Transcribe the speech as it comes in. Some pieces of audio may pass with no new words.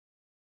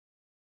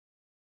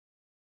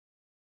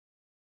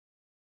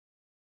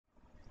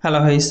Hello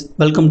guys,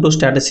 welcome to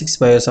Statistics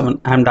Bio 7.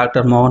 I am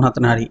Dr. Mohan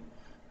Hathanari.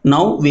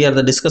 Now we are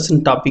the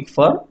discussion topic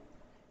for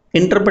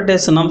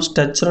interpretation of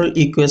structural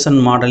equation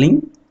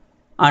modeling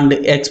and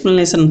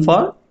explanation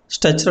for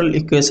structural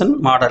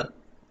equation model.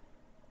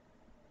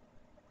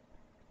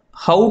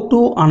 How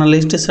to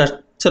analyze the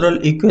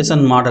structural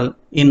equation model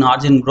in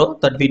OriginPro,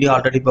 that video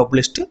already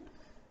published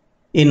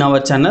in our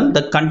channel.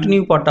 The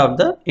continue part of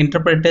the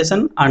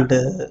interpretation and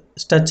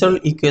structural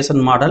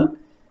equation model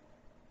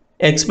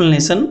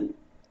explanation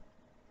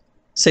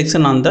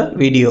section on the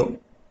video.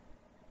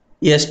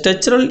 A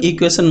structural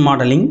equation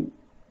modeling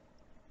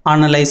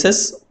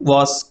analysis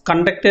was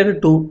conducted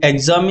to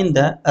examine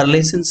the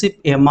relationship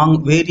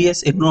among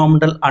various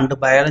environmental and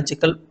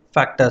biological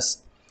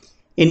factors,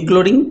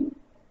 including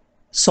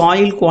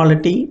soil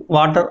quality,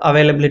 water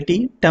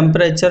availability,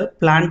 temperature,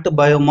 plant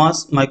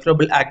biomass,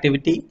 microbial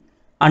activity,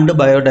 and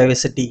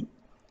biodiversity.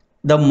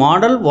 The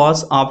model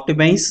was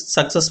optimized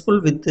successful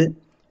with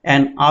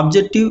an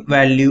objective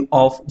value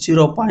of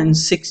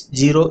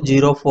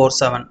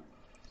 0.60047,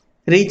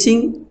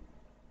 reaching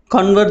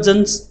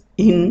convergence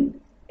in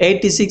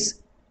 86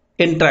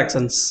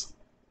 interactions.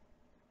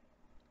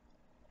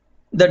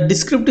 The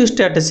descriptive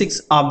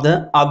statistics of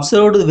the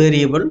observed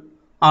variable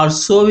are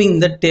shown in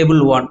the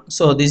table 1.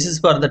 So this is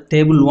for the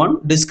table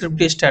 1,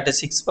 descriptive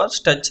statistics for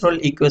structural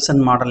equation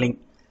modeling.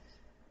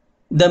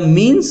 The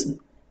means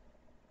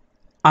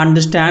and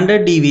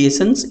standard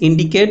deviations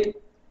indicate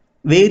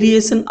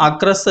variation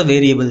across the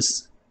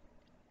variables,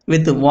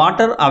 with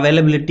water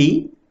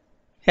availability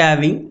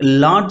having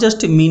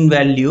largest mean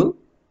value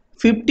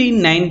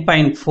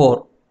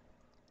 59.4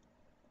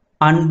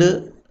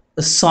 and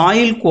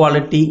soil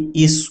quality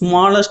is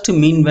smallest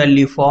mean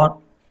value for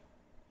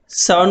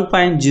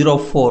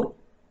 7.04.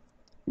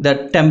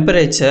 The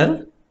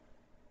temperature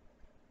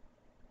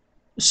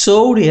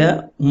showed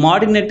a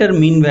moderator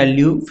mean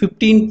value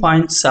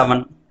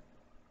 15.7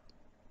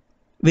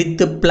 with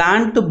the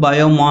plant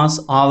biomass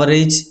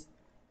average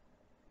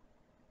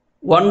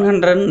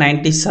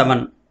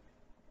 197.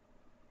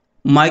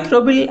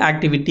 Microbial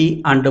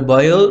activity and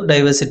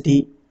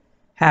biodiversity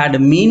had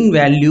mean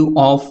value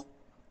of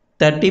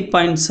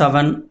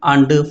 30.7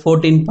 and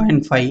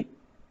 14.5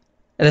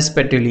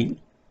 respectively.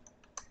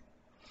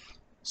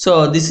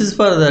 So this is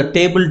for the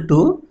table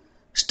 2,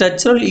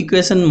 structural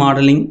equation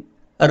modeling,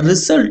 a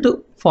result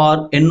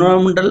for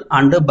environmental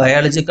and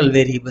biological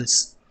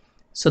variables.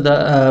 So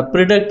the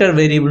predictor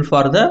variable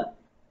for the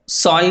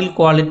soil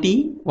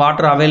quality,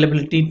 water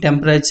availability,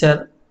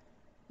 temperature,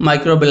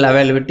 microbial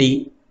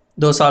availability,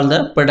 those are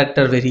the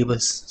predictor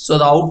variables. So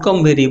the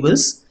outcome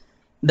variables,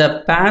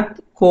 the path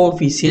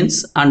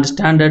coefficients and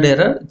standard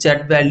error, z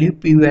value,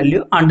 p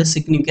value and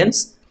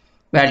significance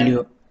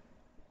value.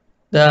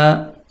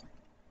 The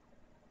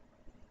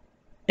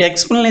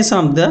explanation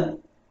of the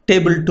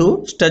table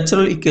 2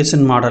 structural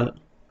equation model.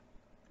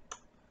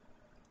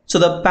 So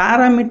the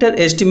parameter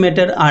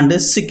estimated and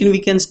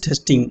significance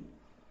testing.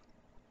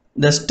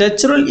 The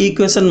structural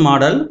equation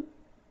model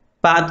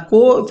path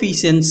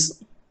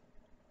coefficients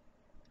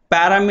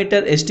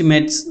parameter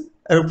estimates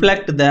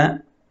reflect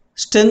the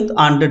strength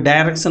and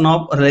direction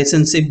of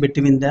relationship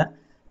between the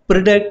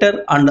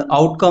predictor and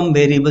outcome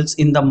variables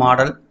in the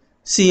model.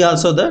 See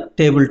also the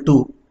table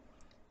 2.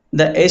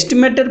 The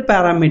estimated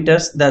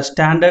parameters, the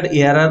standard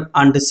error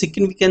and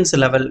significance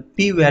level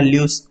p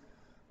values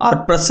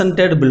are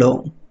presented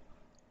below.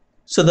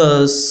 So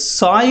the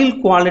soil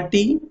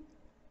quality,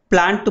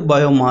 plant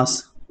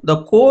biomass,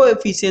 the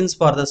coefficients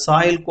for the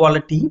soil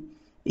quality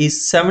is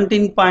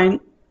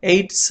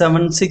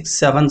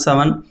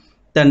 17.87677,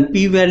 then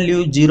p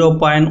value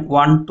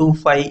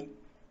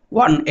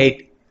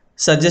 0.12518,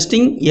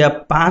 suggesting a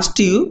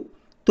positive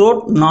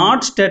though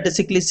not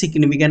statistically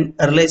significant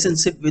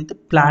relationship with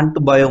plant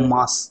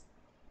biomass.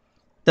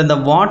 Then the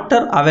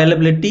water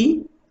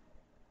availability,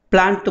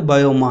 plant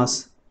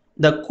biomass.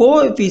 The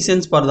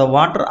coefficients for the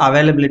water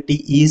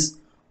availability is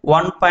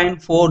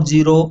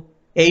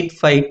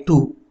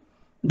 1.40852.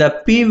 The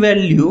p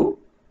value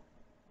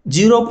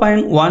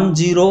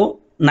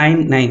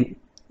 0.1099,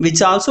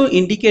 which also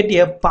indicate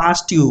a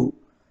positive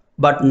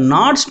but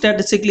not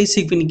statistically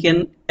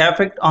significant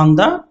effect on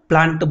the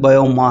plant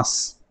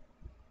biomass.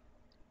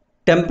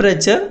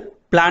 Temperature,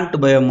 plant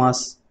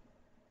biomass.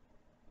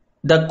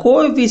 The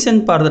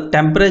coefficient for the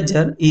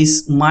temperature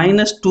is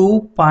minus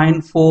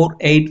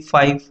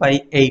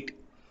 2.48558.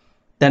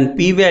 Then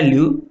p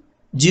value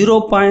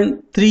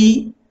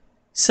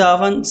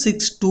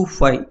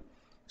 0.37625,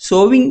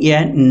 showing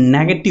a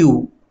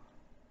negative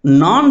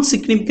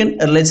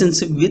non-significant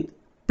relationship with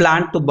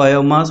plant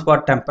biomass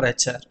for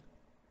temperature.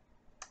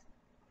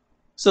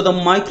 So the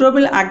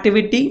microbial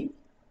activity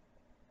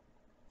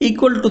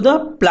equal to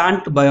the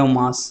plant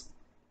biomass.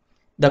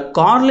 The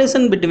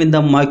correlation between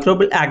the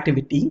microbial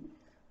activity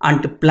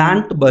and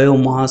plant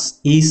biomass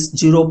is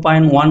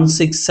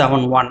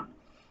 0.1671.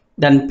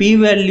 Then p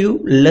value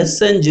less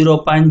than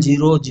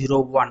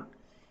 0.001,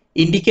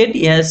 indicate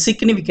a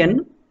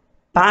significant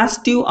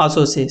positive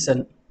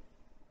association.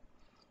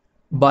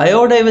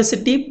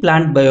 Biodiversity,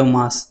 plant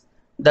biomass.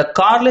 The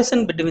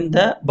correlation between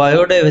the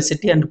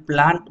biodiversity and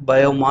plant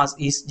biomass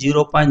is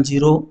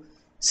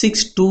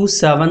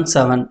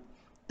 0.06277,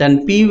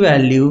 then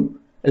p-value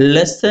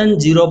less than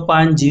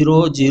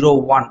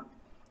 0.001,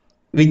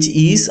 which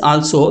is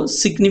also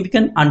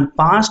significant and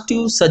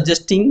positive,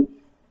 suggesting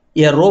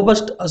a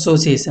robust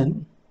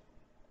association.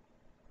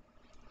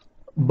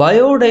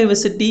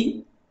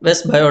 Biodiversity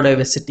versus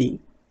biodiversity.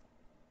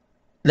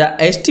 The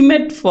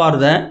estimate for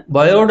the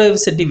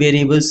biodiversity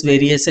variables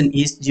variation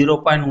is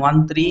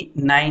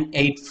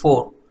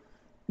 0.13984.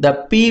 The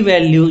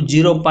p-value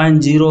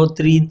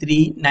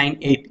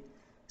 0.03398,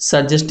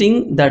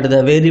 suggesting that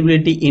the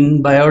variability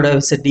in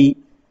biodiversity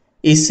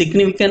is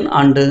significant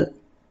and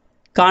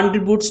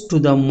contributes to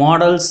the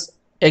model's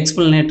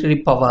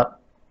explanatory power.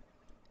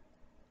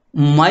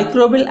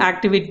 Microbial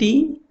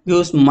activity.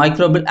 Use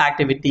microbial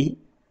activity.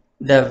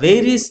 The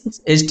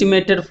variance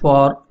estimated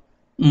for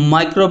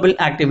microbial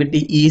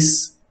activity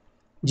is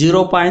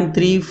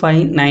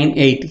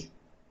 0.3598.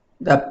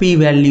 The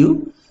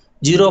p-value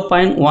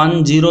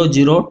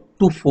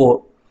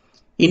 0.10024,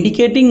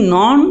 indicating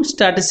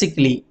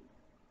non-statistically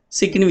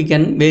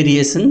significant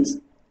variations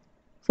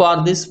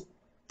for this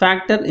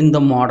factor in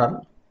the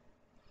model.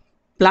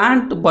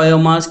 Plant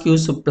biomass.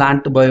 Use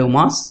plant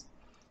biomass.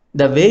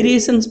 The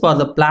variations for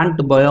the plant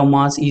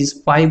biomass is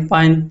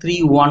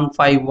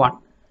 5.3151,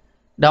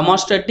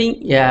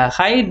 demonstrating a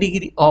high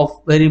degree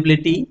of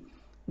variability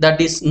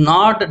that is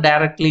not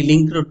directly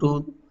linked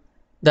to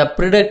the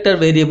predictor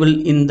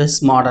variable in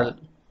this model.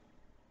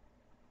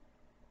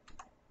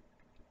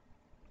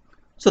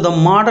 So the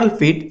model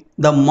fit.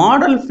 The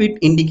model fit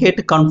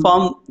indicate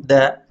confirm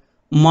the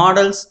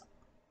model's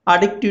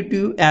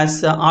additive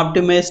as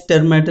optimized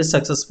terminated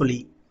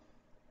successfully.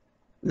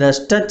 The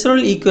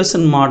structural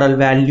equation model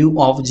value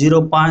of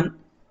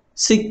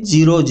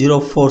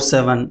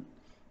 0.60047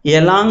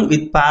 along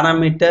with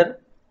parameter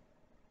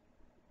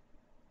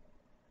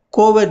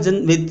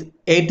convergent with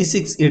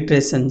 86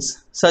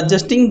 iterations,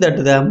 suggesting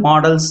that the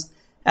models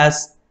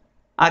has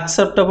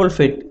acceptable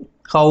fit.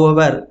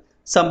 However,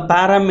 some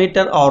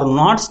parameters are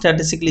not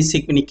statistically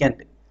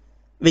significant,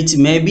 which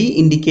maybe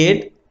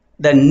indicate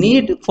the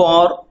need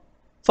for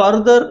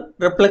further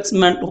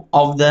replacement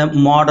of the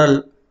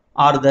model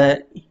or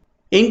the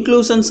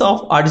inclusions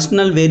of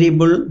additional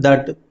variable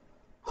that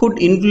could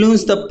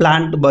influence the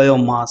plant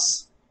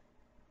biomass.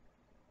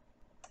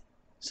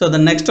 So the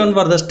next one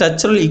for the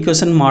structural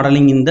equation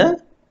modeling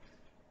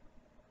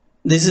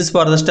this is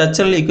for the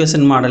structural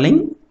equation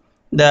modeling,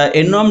 the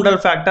environmental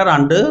factor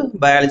and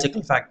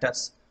biological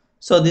factors.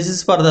 So this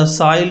is for the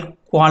soil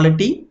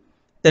quality,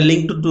 the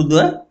link to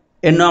the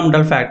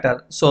environmental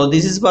factor. So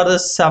this is for the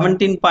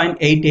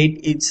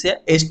 17.88, it's a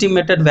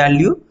estimated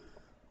value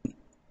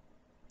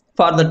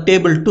for the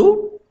table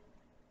 2,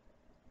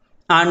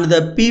 and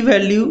the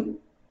p-value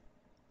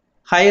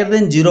higher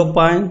than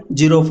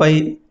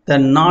 0.05, the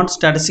not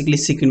statistically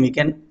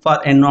significant for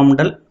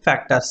environmental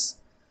factors.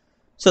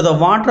 So the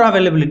water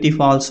availability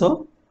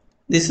also,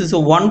 this is a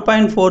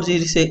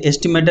 1.40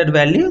 estimated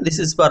value, this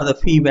is for the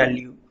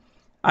p-value,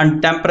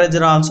 and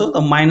temperature also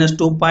the minus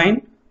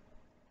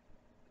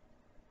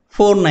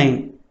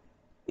 2.49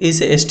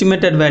 is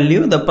estimated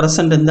value, the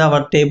present in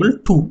our table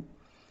 2.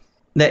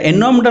 The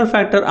environmental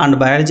factor and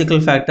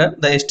biological factor,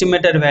 the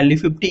estimated value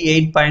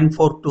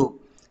 58.42.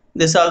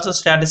 This is also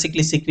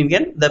statistically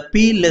significant, the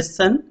p less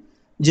than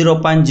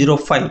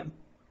 0.05.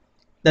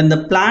 Then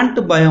the plant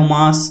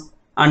biomass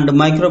and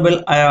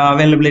microbial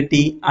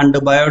availability and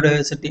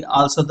biodiversity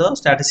also the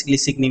statistically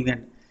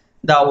significant.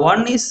 The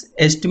one is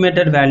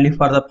estimated value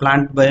for the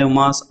plant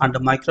biomass and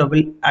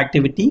microbial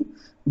activity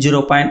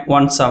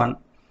 0.17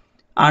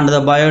 and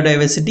the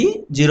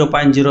biodiversity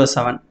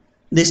 0.07.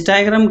 This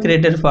diagram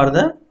created for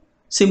the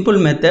simple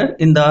method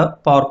in the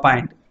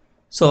PowerPoint.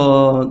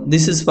 So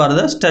this is for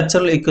the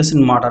structural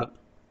equation model.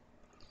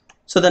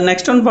 So the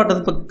next one for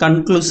the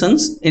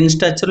conclusions in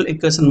structural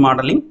equation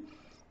modeling.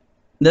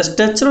 The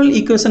structural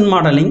equation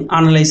modeling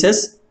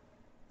analysis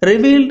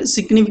revealed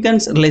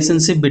significant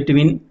relationship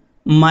between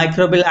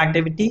microbial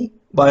activity,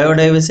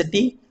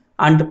 biodiversity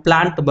and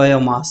plant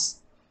biomass,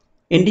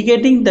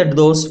 indicating that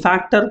those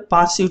factors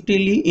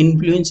positively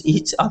influence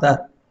each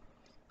other.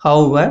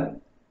 However,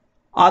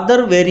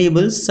 other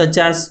variables such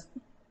as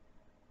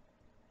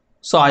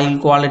soil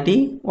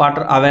quality,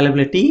 water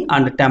availability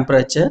and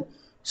temperature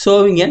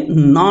showing a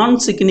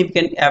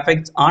non-significant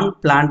effects on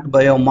plant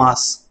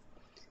biomass,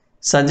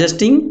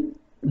 suggesting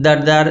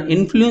that their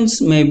influence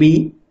may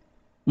be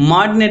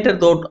moderated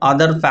through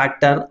other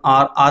factor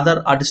or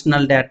other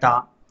additional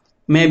data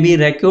may be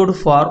required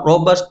for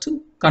robust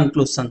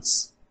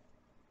conclusions.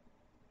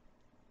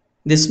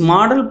 This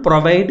model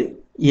provides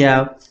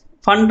a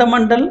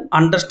fundamental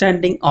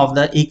understanding of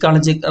the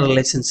ecological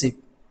relationship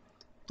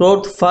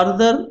through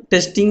further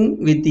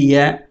testing with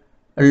a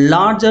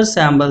larger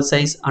sample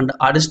size and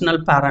additional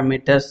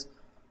parameters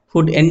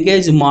would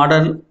engage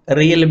model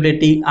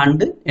reliability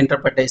and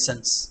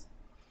interpretations.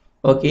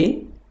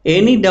 Okay,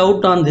 any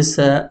doubt on this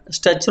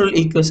structural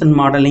equation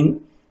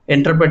modeling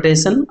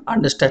interpretation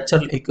and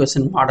structural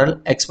equation model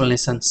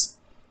explanations?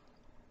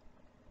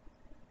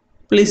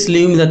 Please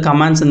leave me the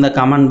comments in the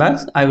comment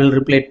box. I will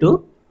reply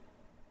to.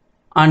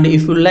 And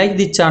if you like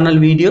the channel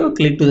video,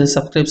 click to the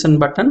subscription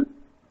button.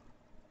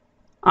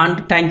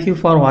 And thank you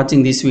for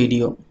watching this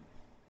video.